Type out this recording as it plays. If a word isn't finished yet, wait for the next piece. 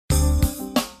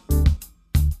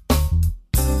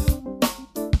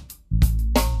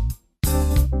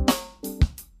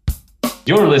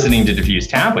You're listening to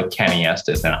DiffuseTap with Kenny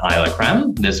Estes and Isla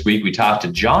Krem. This week, we talked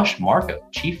to Josh Marco,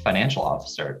 Chief Financial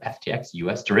Officer at FTX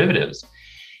US Derivatives.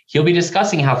 He'll be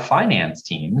discussing how finance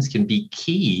teams can be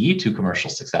key to commercial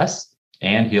success,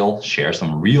 and he'll share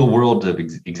some real-world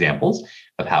examples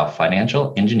of how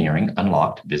financial engineering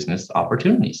unlocked business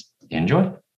opportunities.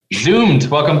 Enjoy. Zoomed.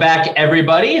 Welcome back,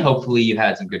 everybody. Hopefully, you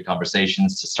had some good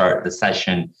conversations to start the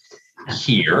session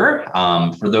here.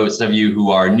 For those of you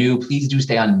who are new, please do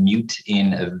stay on mute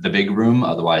in the big room.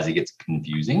 Otherwise, it gets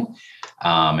confusing,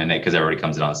 and because everybody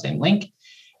comes in on the same link.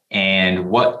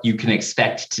 And what you can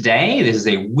expect today, this is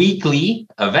a weekly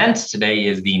event. Today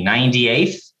is the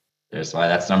 98th. There's why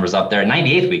that's numbers up there.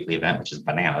 98th weekly event, which is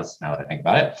bananas now that I think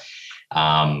about it.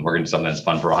 We're going to do something that's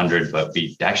fun for 100, but we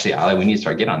need to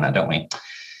start getting on that, don't we?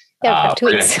 Yeah, 2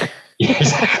 weeks. Yeah,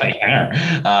 exactly.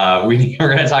 We're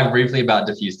going to talk briefly about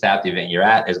DiffuseTap, the event you're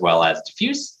at, as well as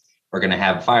Diffuse. We're going to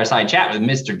have a fireside chat with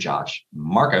Mr. Josh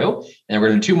Marco, and we're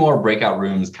going to do 2 more breakout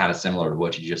rooms, kind of similar to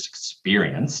what you just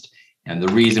experienced. And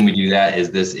the reason we do that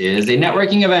is this is a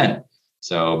networking event.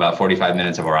 So about 45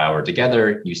 minutes of our hour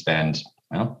together, you spend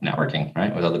networking,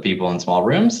 right, with other people in small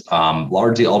rooms,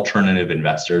 largely alternative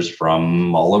investors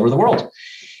from all over the world.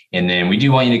 And then we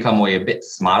do want you to come away a bit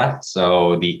smarter.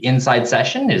 So the inside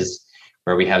session is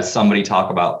where we have somebody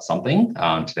talk about something.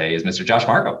 Today is Mr. Josh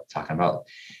Marco talking about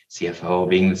CFO,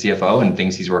 being the CFO and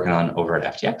things he's working on over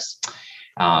at FTX.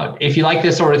 If you like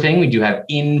this sort of thing, we do have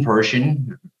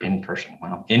in-person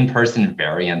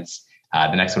variants.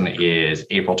 The next one is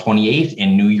April 28th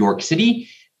in New York City.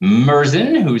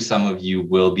 Merzen, who some of you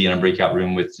will be in a breakout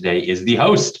room with today, is the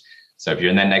host. So if you're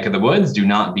in that neck of the woods, do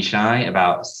not be shy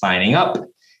about signing up.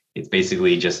 It's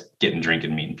basically just getting,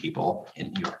 drinking, meeting people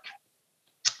in New York.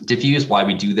 Diffuse, why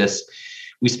we do this.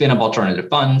 We spin up alternative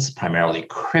funds, primarily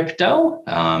crypto,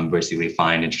 basically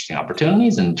find interesting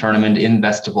opportunities and turn them into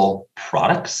investable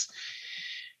products.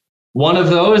 One of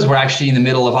those, we're actually in the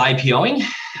middle of IPOing.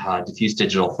 Diffuse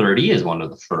Digital 30 is one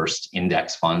of the first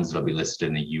index funds that will be listed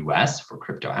in the US for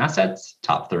crypto assets,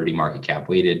 top 30 market cap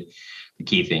weighted. The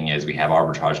key thing is we have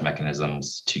arbitrage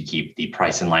mechanisms to keep the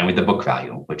price in line with the book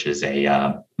value, which is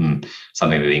something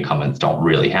that the incumbents don't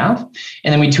really have.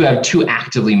 And then we have 2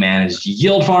 actively managed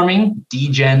yield farming,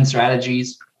 degen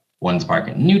strategies. One's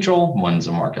market neutral, one's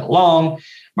a market long.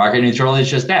 Market neutral is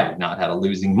just that. We've not had a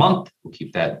losing month. We'll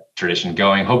keep that tradition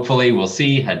going. Hopefully, we'll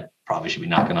see. Probably should be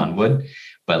knocking on wood,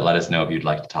 but let us know if you'd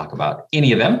like to talk about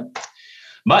any of them.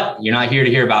 But you're not here to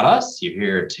hear about us. You're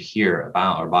here to hear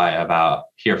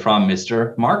hear from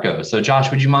Mr. Marco. So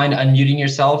Josh, would you mind unmuting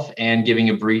yourself and giving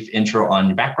a brief intro on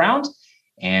your background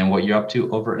and what you're up to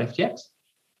over at FTX?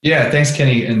 Yeah, thanks,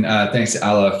 Kenny. And thanks,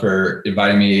 Ala, for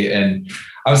inviting me. And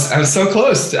I was so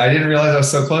close. I didn't realize I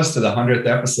was so close to the 100th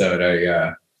episode.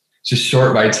 I just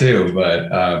short by 2,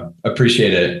 but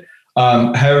appreciate it.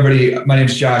 Hi, everybody. My name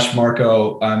is Josh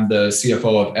Marco. I'm the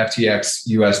CFO of FTX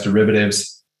US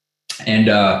Derivatives. And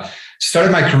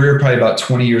started my career probably about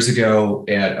 20 years ago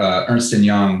at Ernst &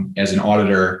 Young as an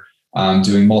auditor,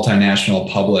 doing multinational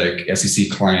public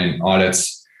SEC client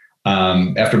audits.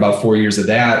 After about 4 years of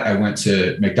that, I went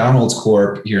to McDonald's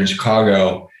Corp here in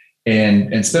Chicago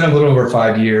and spent a little over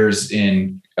 5 years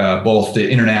in both the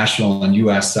international and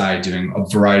US side doing a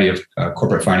variety of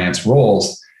corporate finance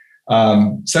roles.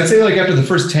 So I'd say after the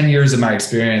first 10 years of my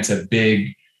experience at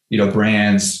big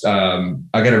brands, I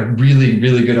got a really,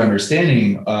 really good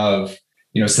understanding of,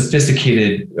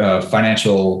 sophisticated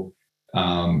financial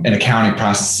and accounting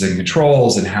processes and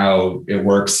controls and how it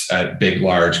works at big,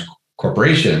 large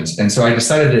corporations. And so I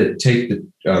decided to take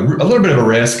a little bit of a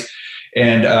risk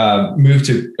and move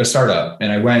to a startup.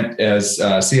 And I went as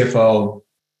CFO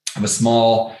of a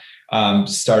small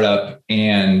startup,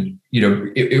 and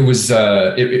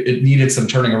it needed some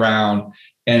turning around.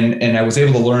 And I was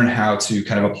able to learn how to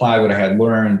kind of apply what I had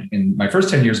learned in my first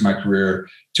 10 years of my career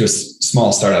to a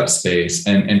small startup space.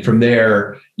 And from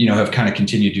there, have kind of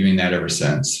continued doing that ever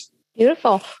since.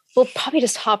 Beautiful. We'll probably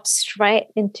just hop straight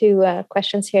into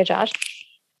questions here, Josh.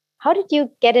 How did you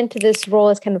get into this role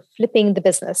as kind of flipping the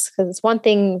business? Because it's one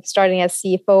thing starting as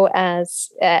CFO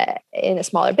in a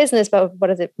smaller business, but what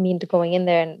does it mean to going in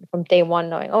there and from day one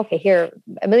knowing, okay, here are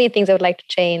a million things I would like to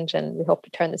change and we hope to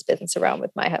turn this business around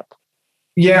with my help?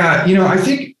 Yeah, I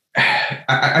think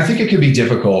it could be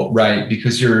difficult, right?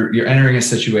 Because you're entering a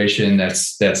situation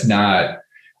that's not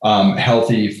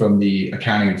healthy from the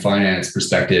accounting and finance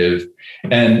perspective,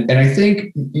 and I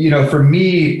think for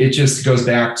me it just goes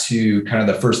back to kind of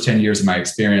the first 10 years of my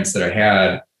experience that I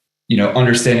had,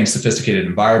 understanding sophisticated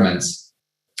environments,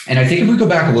 and I think if we go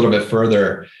back a little bit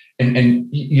further, and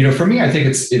for me I think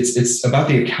it's about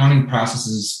the accounting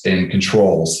processes and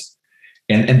controls.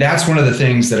 And that's one of the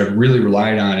things that I've really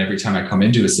relied on every time I come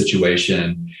into a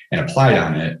situation and applied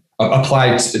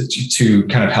to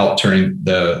kind of help turning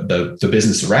the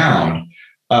business around.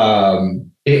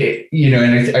 And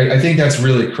I think that's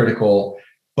really critical.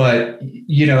 But,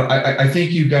 I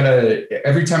think you've got to,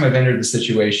 every time I've entered the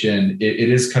situation, it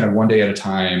is kind of one day at a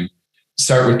time,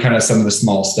 start with kind of some of the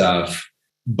small stuff,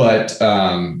 but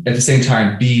at the same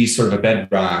time, be sort of a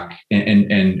bedrock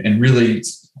and really,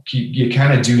 you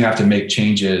kind of do have to make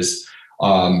changes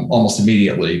almost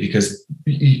immediately, because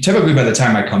typically by the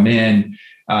time I come in,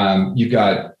 you've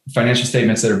got financial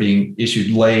statements that are being issued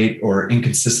late or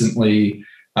inconsistently.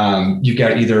 You've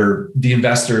got either the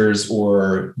investors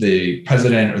or the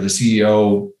president or the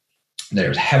CEO that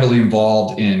are heavily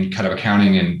involved in kind of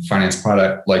accounting and finance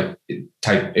product like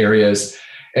type areas.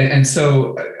 And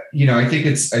so, I think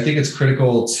it's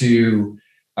critical to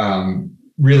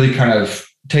really kind of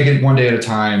take it one day at a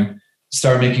time,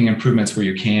 start making improvements where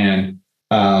you can.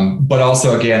 But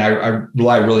also, again, I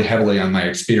rely really heavily on my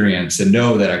experience and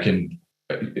know that I can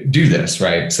do this,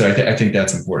 right? So I think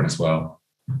that's important as well.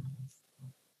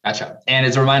 Gotcha. And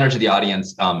as a reminder to the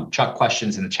audience, chuck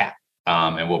questions in the chat,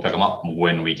 and we'll pick them up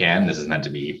when we can. This is meant to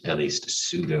be at least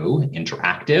pseudo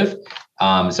interactive.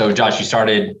 So Josh, you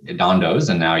started at Dondo's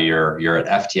and now you're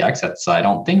at FTX. That's, I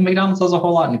don't think McDonald's does a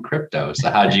whole lot in crypto.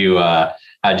 So how'd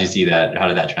you see that? How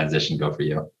did that transition go for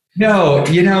you? No,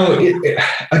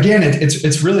 again,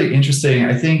 it's really interesting.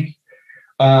 I think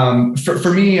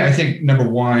for me, I think number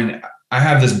one, I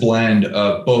have this blend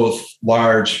of both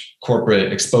large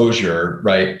corporate exposure,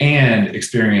 right, and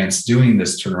experience doing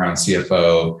this turnaround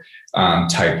CFO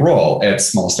type role at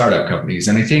small startup companies.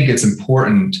 And I think it's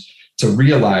important to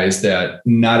realize that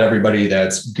not everybody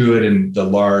that's good in the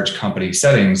large company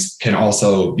settings can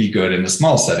also be good in the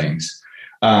small settings.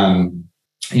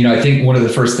 I think one of the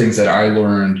first things that I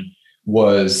learned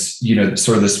was,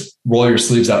 sort of this roll your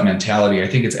sleeves up mentality. I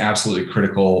think it's absolutely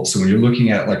critical. So when you're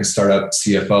looking at like a startup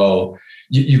CFO,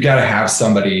 you've got to have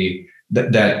somebody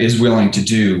that is willing to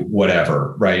do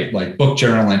whatever, right? Like book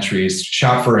journal entries,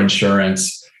 shop for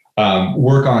insurance,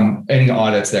 work on any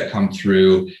audits that come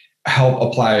through, help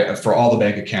apply for all the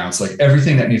bank accounts, like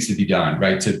everything that needs to be done,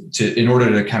 right? To in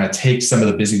order to kind of take some of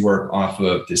the busy work off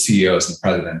of the CEOs and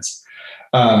presidents.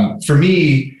 For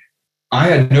me, I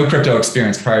had no crypto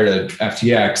experience prior to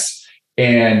FTX,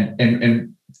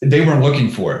 and they weren't looking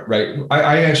for it, right?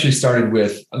 I actually started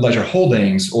with Ledger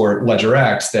Holdings or Ledger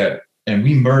X and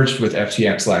we merged with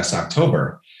FTX last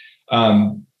October.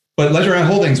 But Ledger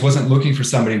Holdings wasn't looking for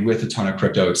somebody with a ton of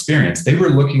crypto experience. They were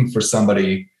looking for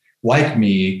somebody like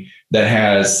me that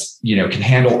has, can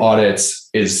handle audits,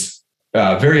 is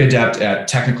very adept at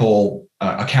technical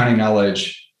accounting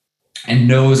knowledge, and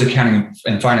knows accounting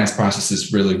and finance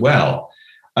processes really well.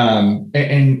 And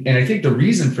I think the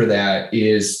reason for that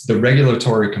is the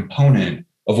regulatory component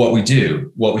of what we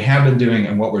do, what we have been doing,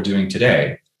 and what we're doing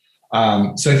today.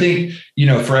 So I think,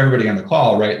 for everybody on the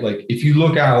call, right? Like if you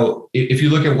look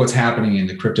at what's happening in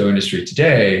the crypto industry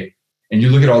today, and you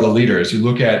look at all the leaders, you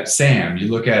look at Sam, you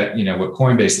look at, what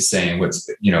Coinbase is saying, what's,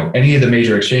 any of the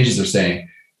major exchanges are saying,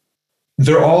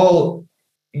 they're all,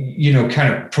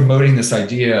 kind of promoting this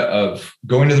idea of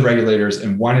going to the regulators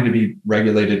and wanting to be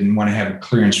regulated and want to have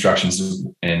clear instructions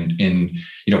in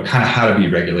kind of how to be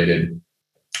regulated.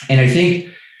 And I think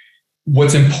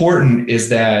what's important is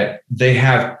that they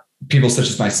have people such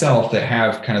as myself that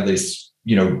have kind of this,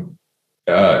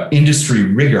 industry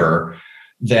rigor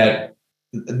that,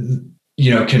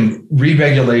 can read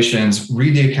regulations,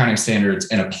 read the accounting standards,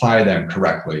 and apply them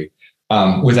correctly.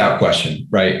 Without question,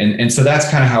 right? And so that's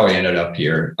kind of how I ended up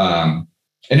here. And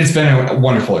it's been a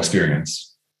wonderful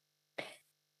experience.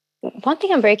 One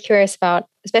thing I'm very curious about,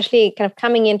 especially kind of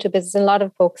coming into business, and a lot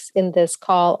of folks in this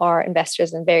call are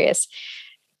investors in various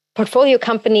portfolio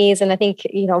companies. And I think,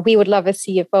 we would love a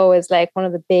CFO is like one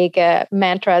of the big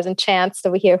mantras and chants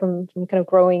that we hear from kind of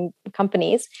growing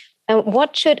companies. And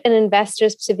what should an investor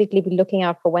specifically be looking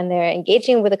out for when they're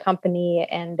engaging with a company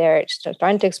and they're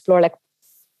starting to explore like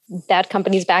that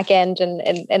company's back end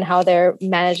and how they're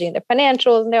managing their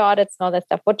financials and their audits and all that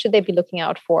stuff? What should they be looking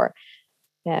out for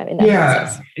in that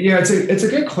process? Yeah, it's a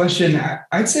good question.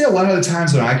 I'd say a lot of the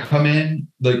times when I come in,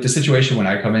 like the situation when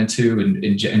I come into,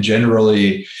 and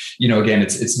generally, again,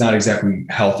 it's not exactly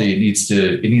healthy.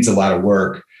 It needs a lot of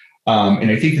work.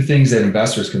 And I think the things that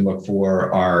investors can look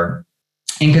for are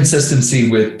inconsistency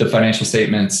with the financial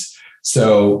statements.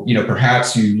 So,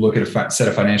 perhaps you look at a set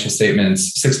of financial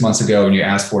statements 6 months ago and you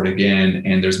ask for it again,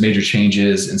 and there's major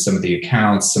changes in some of the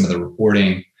accounts, some of the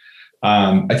reporting.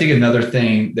 I think another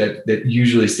thing that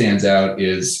usually stands out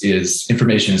is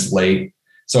information is late.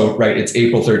 So, right, it's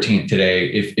April 13th today.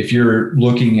 If you're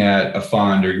looking at a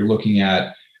fund or you're looking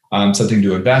at something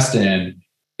to invest in,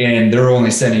 and they're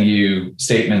only sending you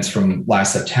statements from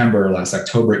last September, last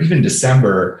October, even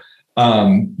December,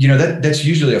 that's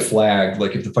usually a flag.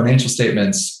 Like if the financial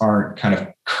statements aren't kind of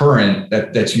current,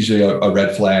 that's usually a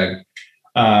red flag.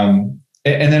 And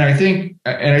then I think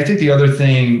the other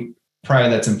thing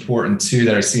probably that's important too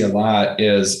that I see a lot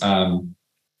is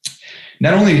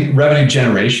not only revenue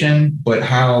generation, but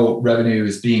how revenue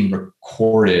is being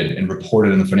recorded and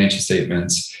reported in the financial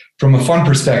statements. From a fund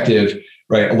perspective,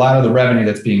 right, a lot of the revenue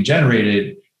that's being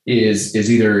generated is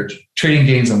either trading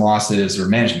gains and losses or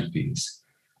management fees.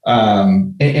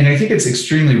 And I think it's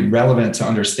extremely relevant to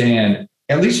understand,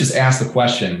 at least just ask the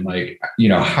question, like,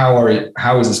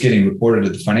 how is this getting reported to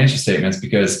the financial statements?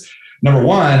 Because number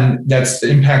one, that's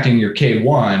impacting your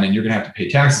K1 and you're going to have to pay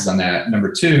taxes on that.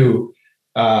 Number two,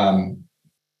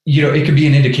 it could be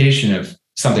an indication of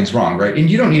something's wrong, right?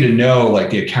 And you don't need to know like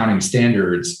the accounting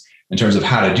standards in terms of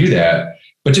how to do that,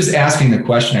 but just asking the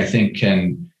question, I think,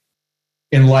 can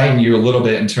enlighten you a little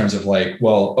bit in terms of like,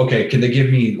 well, okay, can they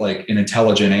give me like an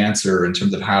intelligent answer in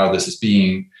terms of how this is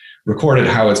being recorded,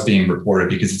 how it's being reported,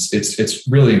 because it's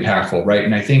really impactful, right?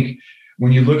 And I think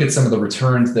when you look at some of the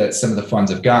returns that some of the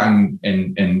funds have gotten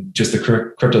and just the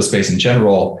crypto space in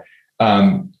general,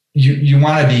 you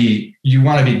want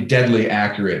to be deadly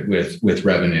accurate with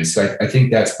revenues. So I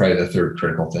think that's probably the third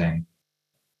critical thing.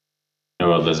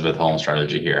 No Elizabeth Holmes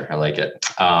strategy here. I like it.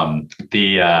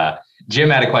 Jim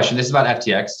had a question. This is about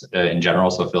FTX in general,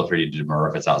 so feel free to demur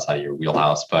if it's outside of your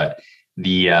wheelhouse. But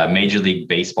the Major League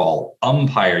Baseball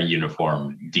umpire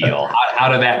uniform deal,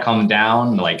 how did that come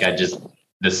down? Like,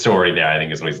 the story there, I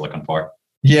think, is what he's looking for.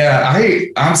 Yeah,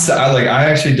 I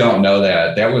actually don't know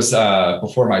that. That was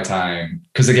before my time.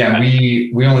 Because again,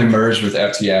 we only merged with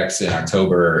FTX in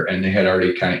October, and they had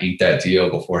already kind of inked that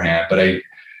deal beforehand. But I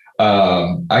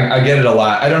get it a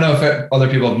lot. I don't know if other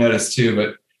people have noticed too,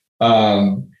 but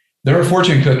there are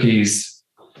fortune cookies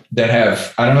that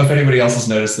have, I don't know if anybody else has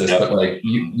noticed this, but like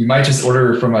you might just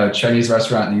order from a Chinese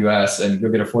restaurant in the US and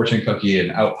you'll get a fortune cookie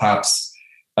and out pops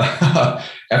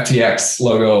FTX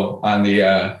logo on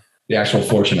the actual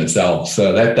fortune itself.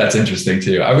 So that's interesting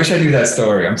too. I wish I knew that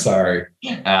story. I'm sorry.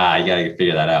 You gotta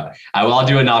figure that out. I'll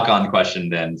do a knock-on question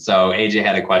then. So AJ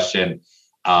had a question.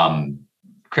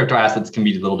 Crypto assets can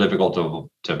be a little difficult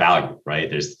to value, right?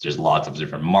 There's lots of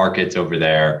different markets over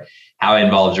there. How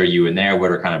involved are you in there? What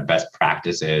are kind of best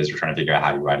practices? We're trying to figure out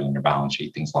how you write it in your balance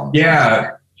sheet, things along those lines.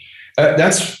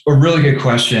 That's a really good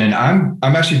question. I'm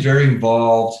actually very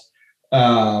involved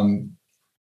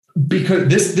because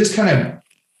this kind of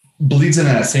bleeds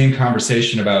into that same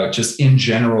conversation about just in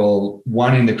general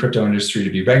wanting the crypto industry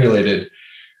to be regulated.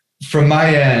 From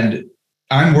my end,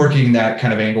 I'm working that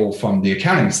kind of angle from the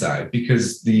accounting side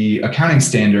because the accounting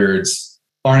standards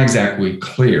aren't exactly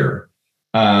clear.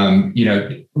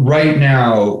 Right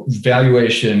now,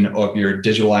 valuation of your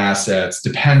digital assets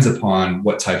depends upon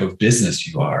what type of business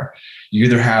you are. You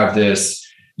either have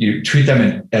you treat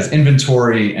them as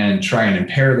inventory and try and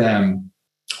impair them,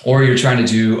 or you're trying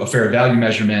to do a fair value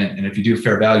measurement. And if you do a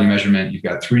fair value measurement, you've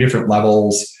got 3 different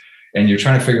levels and you're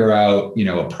trying to figure out,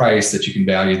 a price that you can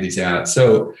value these at.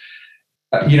 So,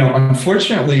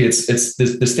 unfortunately, it's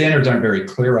the standards aren't very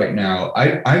clear right now.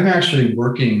 I'm actually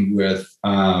working with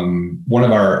one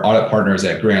of our audit partners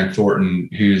at Grant Thornton,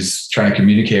 who's trying to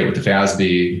communicate with the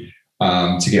FASB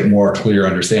to get more clear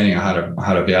understanding of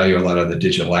how to value a lot of the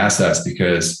digital assets,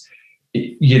 because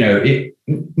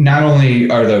not only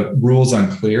are the rules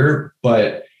unclear,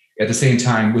 but at the same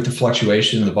time, with the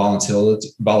fluctuation and the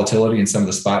volatility in some of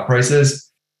the spot prices,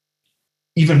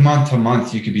 even month to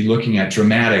month, you could be looking at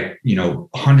dramatic,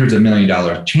 hundreds of $1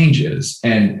 million changes.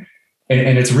 And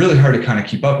it's really hard to kind of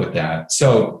keep up with that.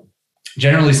 So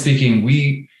generally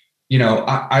speaking,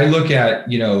 I look at,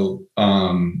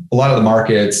 a lot of the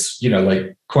markets,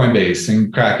 like Coinbase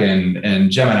and Kraken and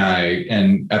Gemini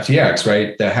and FTX,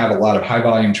 right, that have a lot of high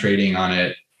volume trading on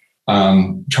it,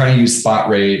 trying to use spot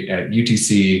rate at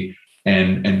UTC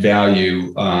and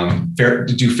value,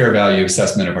 do fair value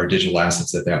assessment of our digital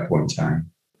assets at that point in time.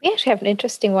 We actually have an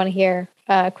interesting one here.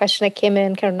 A question that came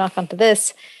in, kind of knock onto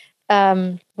this.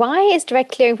 Why is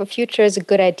direct clearing for futures a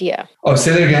good idea? Oh,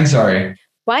 say that again. Sorry.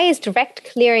 Why is direct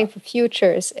clearing for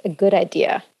futures a good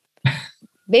idea?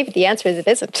 Maybe the answer is it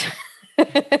isn't.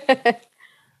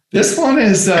 This one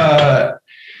is,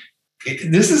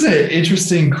 this is an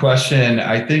interesting question.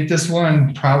 I think this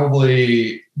one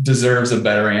probably deserves a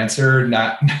better answer,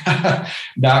 not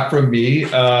not from me.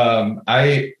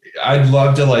 I'd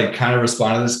love to like kind of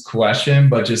respond to this question,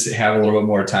 but just have a little bit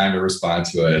more time to respond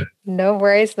to it. No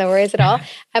worries at all.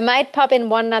 I might pop in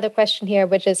one other question here,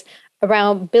 which is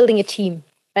around building a team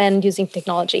and using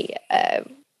technology.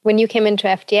 When you came into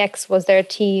FTX, was there a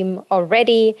team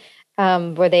already?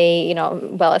 Were they,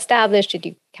 well established? Did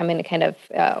you come in and kind of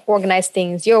organize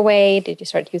things your way? Did you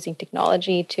start using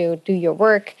technology to do your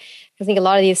work? I think a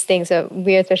lot of these things are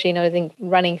weird, especially noticing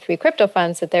running 3 crypto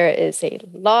funds, that there is a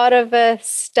lot of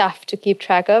stuff to keep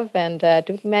track of, and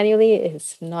doing it manually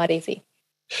is not easy.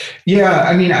 Yeah,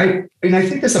 I mean, I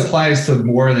think this applies to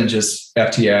more than just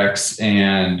FTX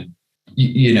and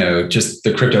just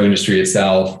the crypto industry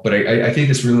itself. But I think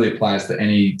this really applies to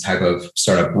any type of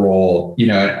startup role. We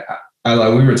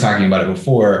were talking about it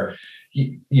before.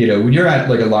 When you're at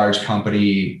like a large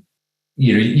company,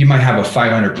 you might have a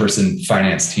 500-person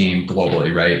finance team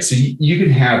globally, right? So you can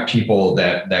have people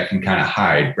that can kind of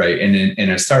hide, right? And in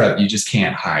a startup, you just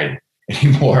can't hide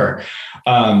anymore.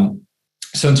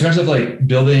 So in terms of like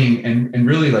building and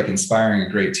really like inspiring a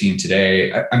great team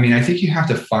today, I think you have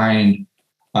to find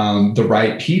the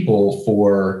right people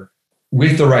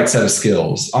with the right set of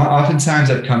skills. Oftentimes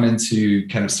I've come into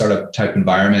kind of startup type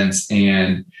environments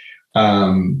and,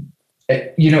 to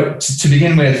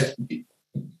begin with,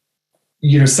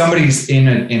 somebody's in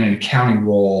an accounting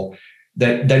role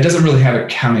that doesn't really have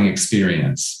accounting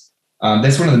experience.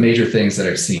 That's one of the major things that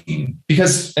I've seen,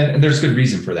 because and there's good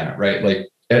reason for that, right? Like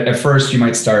at first you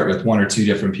might start with 1 or 2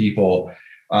 different people.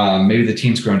 Maybe the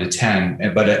team's grown to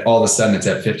 10, but all of a sudden it's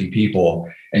at 50 people,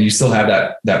 and you still have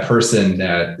that person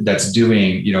that's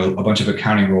doing, a bunch of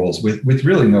accounting roles with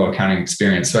really no accounting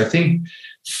experience. So I think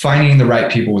finding the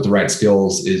right people with the right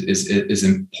skills is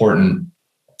important.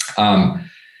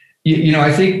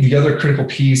 I think the other critical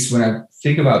piece when I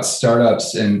think about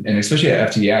startups and especially at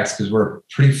FTX, because we're a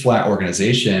pretty flat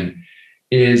organization,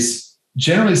 is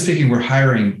generally speaking, we're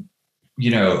hiring,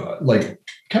 like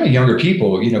kind of younger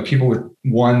people, people with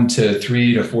 1 to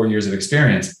 3 to 4 years of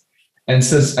experience. And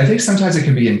so I think sometimes it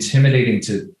can be intimidating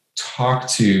to talk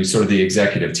to sort of the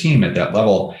executive team at that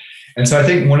level. And so I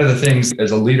think one of the things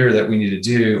as a leader that we need to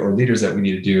do, or leaders that we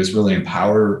need to do, is really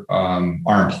empower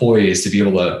our employees to be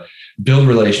able to build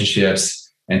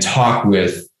relationships and talk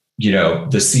with,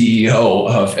 the CEO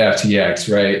of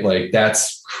FTX, right? Like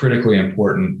that's critically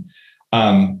important.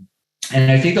 And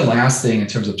I think the last thing in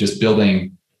terms of just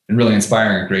building and really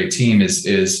inspiring a great team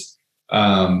is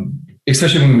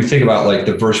especially when we think about like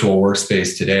the virtual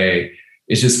workspace today,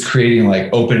 is just creating like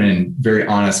open and very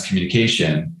honest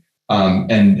communication.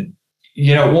 And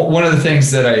one of the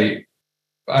things that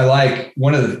I like,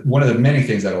 one of the many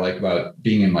things that I like about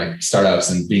being in like startups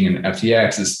and being in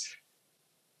FTX is,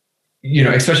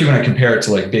 especially when I compare it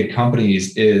to like big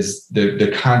companies, is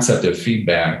the concept of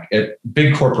feedback. At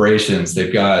big corporations,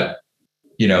 they've got,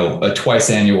 a twice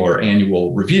annual or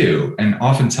annual review. And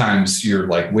oftentimes you're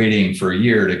like waiting for a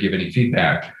year to give any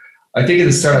feedback. I think in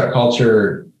the startup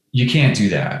culture, you can't do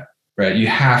that, right? You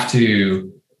have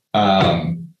to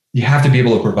be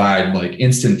able to provide like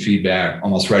instant feedback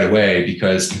almost right away,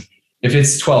 because if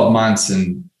it's 12 months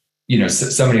and,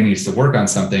 somebody needs to work on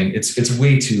something, it's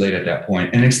way too late at that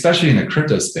point. And especially in the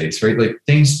crypto space, right? Like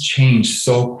things change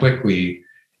so quickly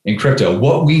in crypto.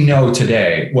 What we know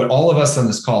today, what all of us on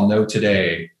this call know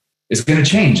today, is going to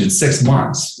change in 6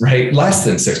 months, right? Less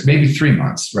than 6, maybe 3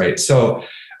 months, right? So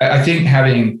I think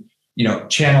having,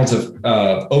 channels of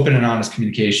open and honest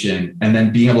communication, and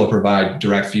then being able to provide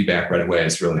direct feedback right away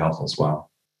is really helpful as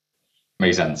well.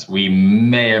 Makes sense. We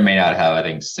may or may not have, I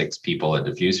think, 6 people at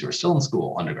Diffuse who are still in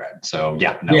school, undergrad. So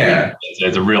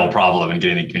it's a real problem in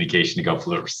getting the communication to go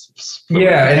fluid.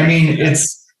 Yeah, and I mean,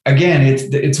 it's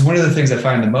one of the things I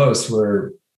find the most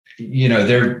where,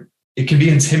 it can be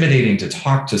intimidating to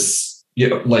talk to,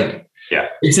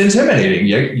 it's intimidating.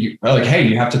 You like, hey,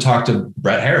 you have to talk to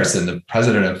Brett Harrison, the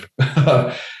president of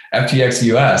FTX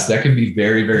US. That can be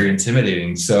very, very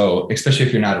intimidating. So especially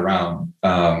if you're not around,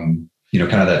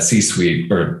 kind of that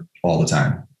C-suite or all the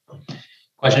time.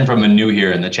 Question from Manu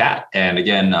here in the chat. And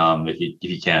again, if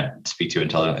you can't speak to it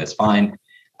until then, it's fine.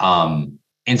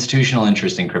 Institutional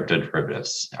interest in crypto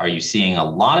derivatives. Are you seeing a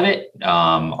lot of it?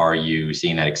 Are you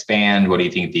seeing that expand? What do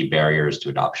you think the barriers to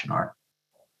adoption are?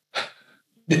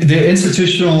 The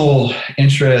institutional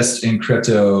interest in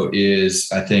crypto is,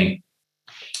 I think,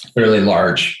 fairly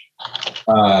large.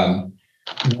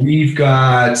 We've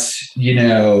got,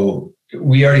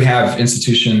 we already have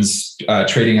institutions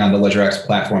trading on the LedgerX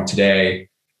platform today.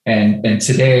 And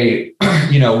today,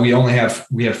 we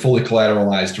have fully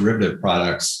collateralized derivative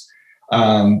products.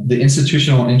 The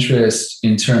institutional interest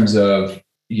in terms of,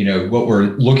 what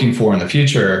we're looking for in the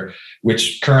future,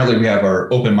 which currently we have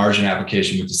our open margin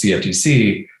application with the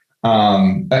CFTC,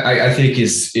 I think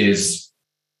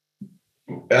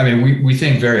we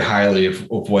think very highly of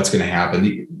what's going to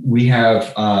happen. We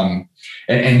have, and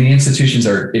the institutions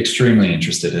are extremely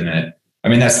interested in it. I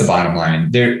mean, that's the bottom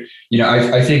line.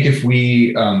 I think if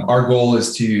our goal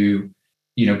is to,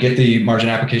 get the margin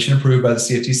application approved by the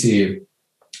CFTC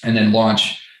and then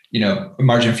launch,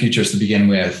 margin futures to begin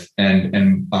with.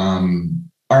 And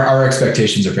our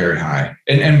expectations are very high.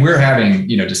 And we're having,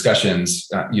 discussions,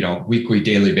 weekly,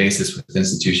 daily basis with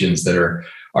institutions that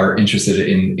are interested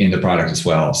in the product as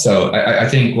well. So I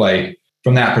think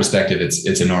from that perspective,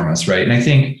 it's enormous, right? And I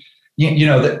think,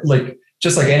 that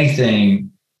just like anything,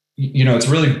 it's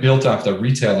really built off the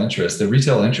retail interest. The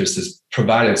retail interest has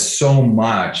provided so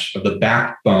much of the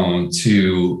backbone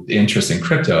to the interest in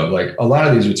crypto. Like a lot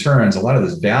of these returns, a lot of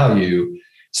this value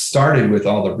started with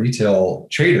all the retail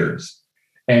traders.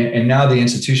 And now the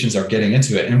institutions are getting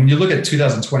into it. And when you look at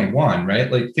 2021,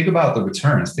 right, think about the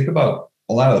returns, think about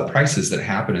a lot of the prices that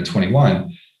happened in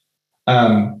 21.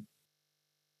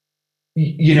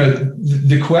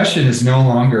 The question is no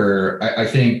longer, I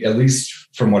think, at least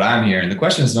from what I'm hearing, the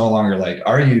question is no longer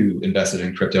are you invested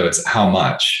in crypto? It's how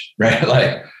much,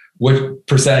 right? What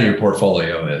percent of your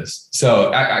portfolio is.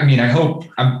 So, I hope,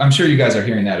 I'm sure you guys are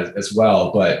hearing that as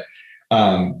well, but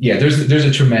there's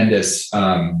a tremendous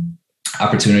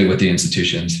opportunity with the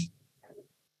institutions.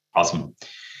 Awesome.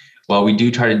 Well, we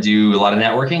do try to do a lot of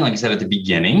networking, like I said at the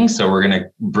beginning. So we're going to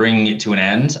bring it to an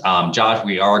end. Josh,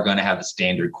 we are going to have a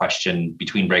standard question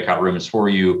between breakout rooms for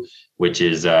you, which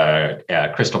is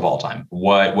crystal ball time.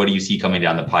 What do you see coming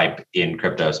down the pipe in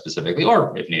crypto specifically,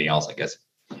 or if anything else, I guess,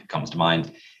 comes to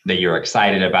mind that you're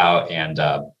excited about, and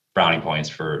brownie points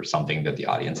for something that the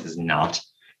audience has not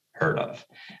heard of.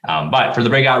 But for the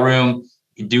breakout room,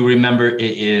 do remember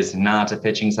it is not a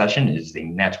pitching session. It is a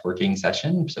networking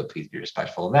session. So please be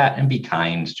respectful of that and be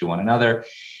kind to one another.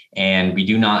 And we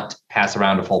do not pass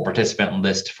around a full participant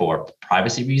list for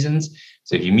privacy reasons.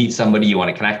 So if you meet somebody you want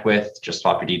to connect with, just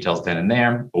swap your details then and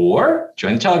there, or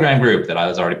join the Telegram group that I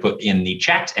was already put in the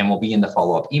chat and will be in the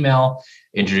follow-up email.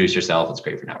 Introduce yourself. It's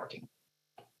great for networking.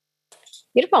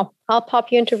 Beautiful. I'll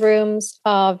pop you into rooms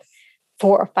of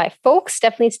 4 or 5 folks.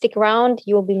 Definitely stick around.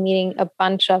 You will be meeting a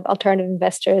bunch of alternative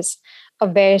investors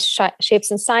of various shapes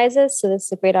and sizes. So this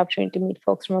is a great opportunity to meet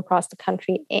folks from across the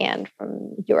country and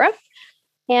from Europe.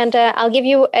 And I'll give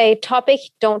you a topic.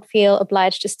 Don't feel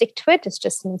obliged to stick to it. It's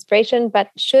just an inspiration. But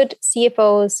should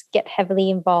CFOs get heavily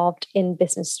involved in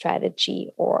business strategy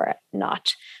or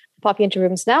not? I'll pop you into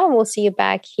rooms now, and we'll see you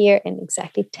back here in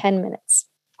exactly 10 minutes.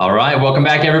 All right. Welcome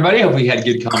back, everybody. Hope we had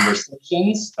good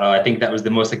conversations. I think that was the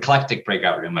most eclectic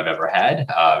breakout room I've ever had.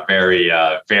 Very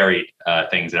varied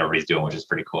things that everybody's doing, which is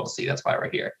pretty cool to see. That's why we're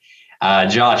here.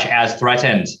 Josh, as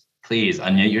threatened, please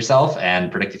unmute yourself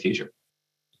and predict the future.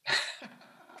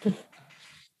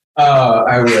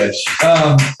 I wish.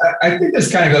 I think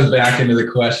this kind of goes back into the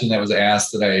question that was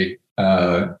asked that I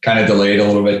kind of delayed a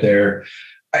little bit there.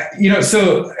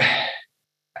 So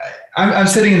I'm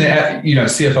sitting in the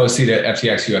CFO seat at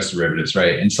FTX US Derivatives,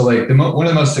 right? And so one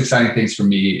of the most exciting things for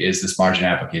me is this margin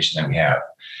application that we have,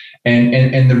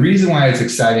 and the reason why it's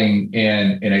exciting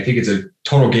and I think it's a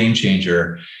total game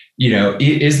changer,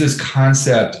 is this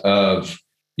concept of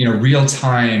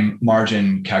real-time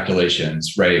margin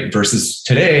calculations, right? Versus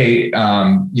today,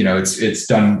 it's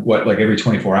done every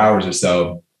 24 hours or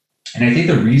so. And I think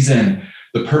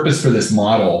the purpose for this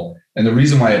model and the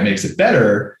reason why it makes it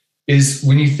better is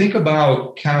when you think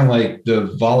about kind of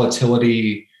the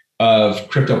volatility of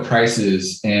crypto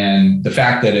prices and the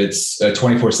fact that it's a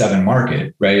 24/7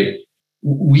 market, right?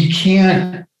 You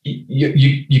can't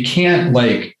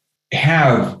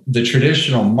have the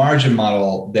traditional margin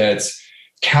model that's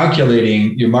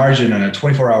calculating your margin on a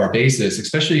 24-hour basis,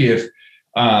 especially if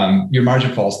your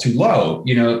margin falls too low.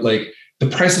 The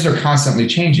prices are constantly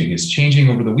changing. It's changing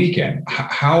over the weekend.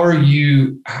 How are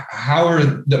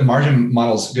the margin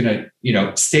models going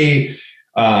to stay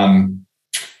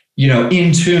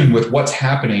in tune with what's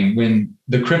happening when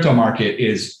the crypto market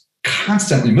is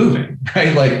constantly moving,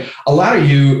 right? A lot of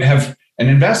you and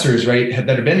investors, right, that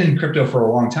have been in crypto for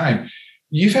a long time,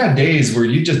 you've had days where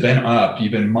you've just been up,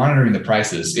 you've been monitoring the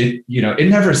prices. It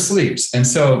never sleeps. And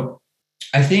so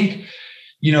I think,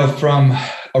 from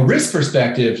a risk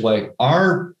perspective,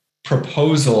 our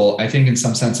proposal, I think in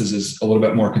some senses is a little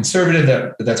bit more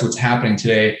conservative. That's what's happening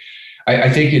today. I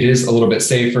think it is a little bit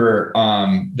safer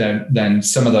than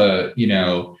some of the,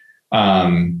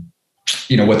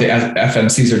 what the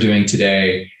FMCs are doing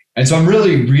today. And so I'm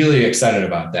really, really excited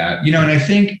about that. And I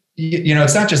think,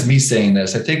 it's not just me saying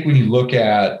this. I think when you look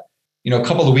at, a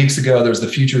couple of weeks ago, there was the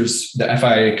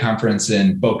FIA conference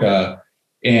in Boca,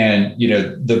 and,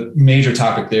 the major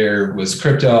topic there was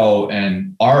crypto,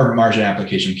 and our margin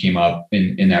application came up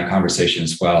in that conversation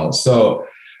as well. So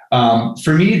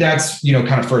for me, that's,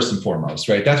 kind of first and foremost,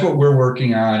 right? That's what we're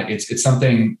working on. It's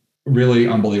something really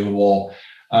unbelievable.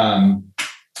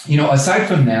 Aside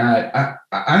from that,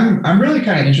 I'm really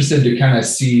kind of interested to kind of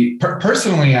see,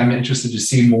 personally, I'm interested to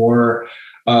see more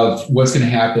of what's going to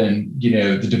happen,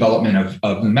 the development of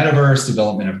the metaverse,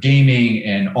 development of gaming,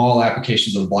 and all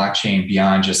applications of the blockchain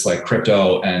beyond just like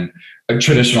crypto and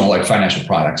traditional like financial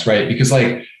products, right? Because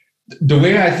like the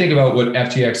way I think about what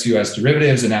FTX US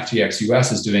derivatives and FTX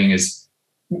US is doing is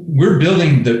we're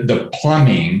building the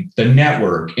plumbing, the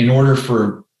network, in order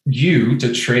for you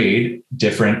to trade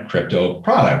different crypto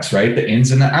products, right? The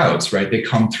ins and the outs, right? They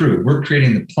come through. We're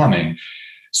creating the plumbing.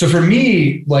 So for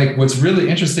me, like what's really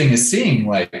interesting is seeing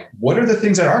like, what are the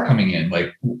things that are coming in?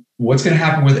 Like what's going to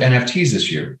happen with NFTs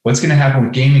this year? What's going to happen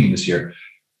with gaming this year?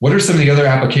 What are some of the other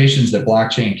applications that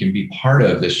blockchain can be part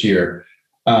of this year?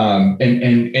 And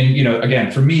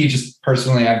again, for me, just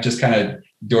personally, I'm just kind of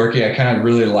dorky. I kind of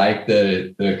really like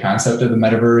the concept of the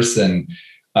metaverse, and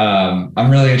I'm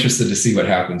really interested to see what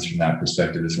happens from that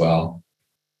perspective as well.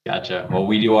 Gotcha. Well,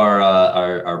 we do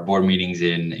our board meetings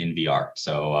in VR.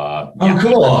 So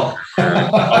cool.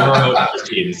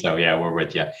 So yeah, we're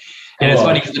with you. And it's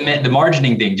funny because the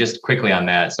margining thing, just quickly on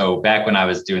that. So back when I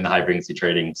was doing the high frequency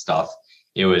trading stuff,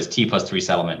 it was T+3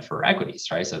 settlement for equities,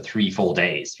 right? So 3 full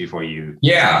days before you.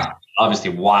 Yeah.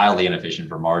 Obviously wildly inefficient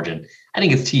for margin. I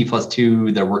think it's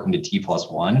T+2. They're working to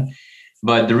T+1.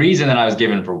 But the reason that I was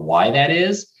given for why that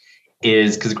is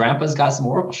because Grandpa's got some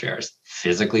Oracle shares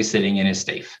physically sitting in his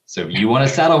safe. So if you want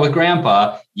to settle with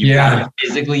Grandpa, you got to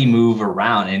physically move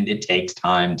around, and it takes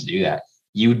time to do that.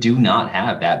 You do not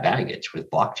have that baggage with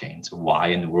blockchain. So why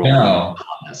in the world do you have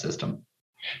that system?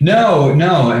 No.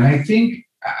 And I think,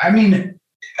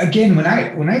 again, when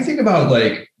I think about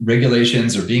like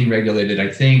regulations or being regulated, I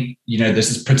think,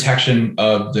 this is protection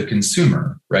of the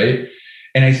consumer, right?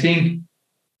 And I think,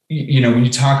 when you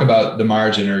talk about the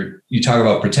margin or you talk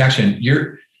about protection,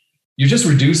 you're just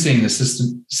reducing the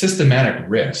systematic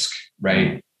risk,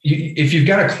 right? If you've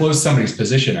got to close somebody's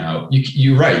position out,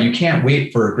 you're right. You can't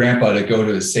wait for Grandpa to go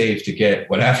to the safe to get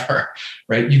whatever,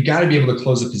 right? You've got to be able to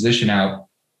close the position out.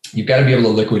 You've got to be able to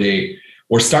liquidate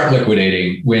or start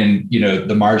liquidating when,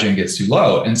 the margin gets too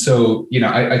low. And so,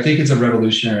 I think it's a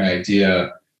revolutionary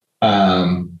idea.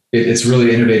 It's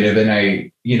really innovative.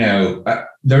 And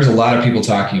there's a lot of people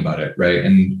talking about it, right?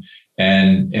 And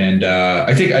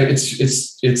I think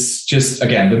it's just,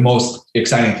 again, the most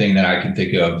exciting thing that I can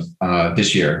think of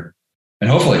this year, and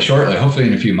hopefully shortly, hopefully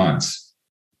in a few months.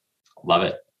 Love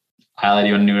it. Highlight,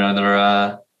 you want to do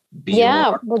another?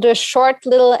 We'll do a short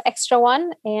little extra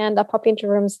one, and I'll pop you into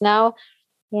rooms now.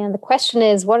 And the question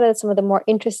is, what are some of the more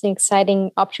interesting,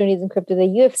 exciting opportunities in crypto that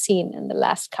you have seen in the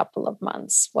last couple of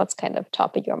months? What's kind of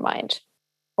top of your mind?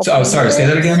 Sorry, say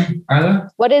that again, Isla?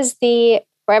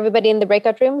 For everybody in the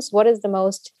breakout rooms, what is the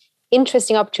most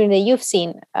interesting opportunity you've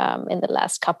seen in the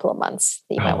last couple of months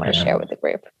that you might want to share with the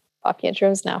group? Pop you into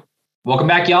rooms now. Welcome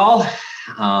back, y'all.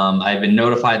 I've been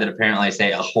notified that apparently I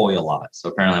say ahoy a lot. So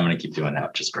apparently I'm going to keep doing that,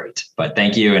 which is great. But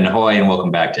thank you and ahoy, and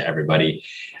welcome back to everybody.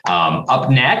 Up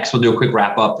next, we'll do a quick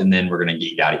wrap up, and then we're going to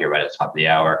get you out of here right at the top of the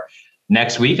hour.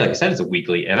 Next week, like I said, it's a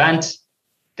weekly event.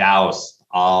 DAOs,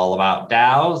 all about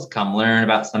DAOs. Come learn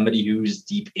about somebody who's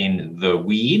deep in the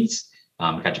weeds.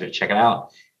 Check it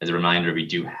out. As a reminder, we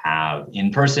do have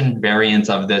in-person variants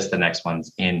of this. The next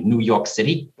one's in New York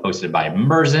City, hosted by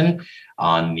Merzen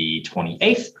on the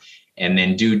 28th. And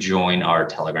then do join our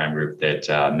Telegram group that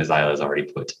Ms. Isla has already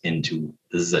put into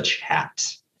the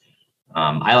chat.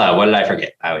 Isla, what did I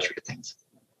forget? I always forget things.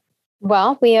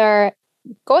 Well, we are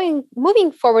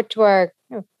moving forward to our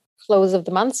close of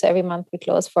the month. So every month we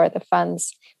close for the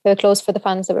funds. We're closed for the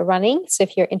funds that we're running. So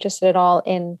if you're interested at all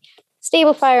in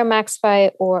StableFi or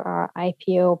MaxFi or our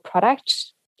IPO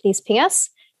product, please ping us.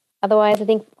 Otherwise, I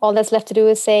think all that's left to do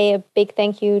is say a big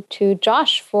thank you to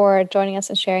Josh for joining us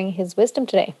and sharing his wisdom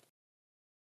today.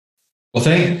 Well,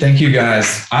 thank you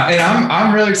guys.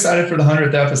 I'm really excited for the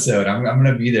 100th episode. I'm going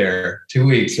to be there 2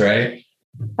 weeks, right?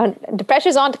 The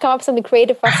pressure's on to come up with something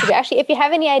creative for us to do. Actually, if you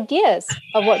have any ideas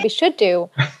of what we should do,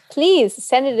 please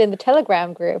send it in the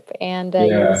Telegram group, and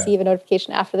you'll receive a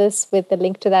notification after this with the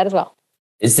link to that as well.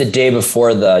 It's the day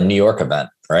before the New York event,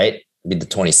 right? It'll be the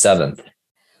 27th.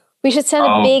 We should send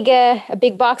a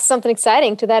big box, something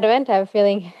exciting to that event, I have a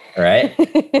feeling. Right.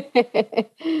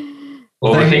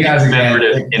 Well, we're thinking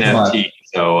commemorative NFT.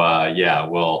 So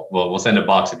we'll send a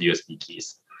box of USB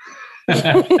keys.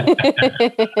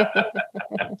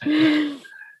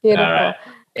 Beautiful. All right.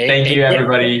 Thank you,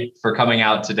 everybody, for coming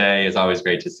out today. It's always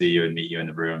great to see you and meet you in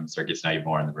the room. Start getting to know you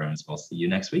more in the rooms. We'll see you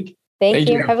next week. Thank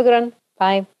you. Have a good one.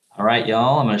 Bye. All right,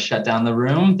 y'all. I'm going to shut down the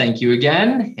room. Thank you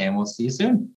again, and we'll see you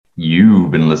soon.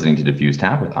 You've been listening to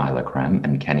DiffuseTap with Isla Krem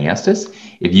and Kenny Estes.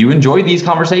 If you enjoyed these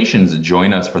conversations,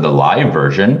 join us for the live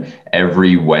version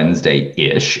every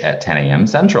Wednesday-ish at 10 a.m.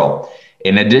 Central.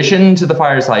 In addition to the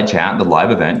fireside chat, the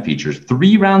live event features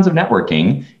 3 rounds of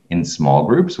networking in small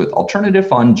groups with alternative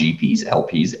fund GPs,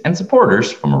 LPs, and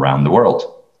supporters from around the world.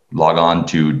 Log on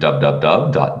to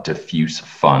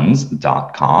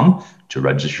www.diffusefunds.com to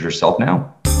register yourself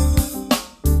now.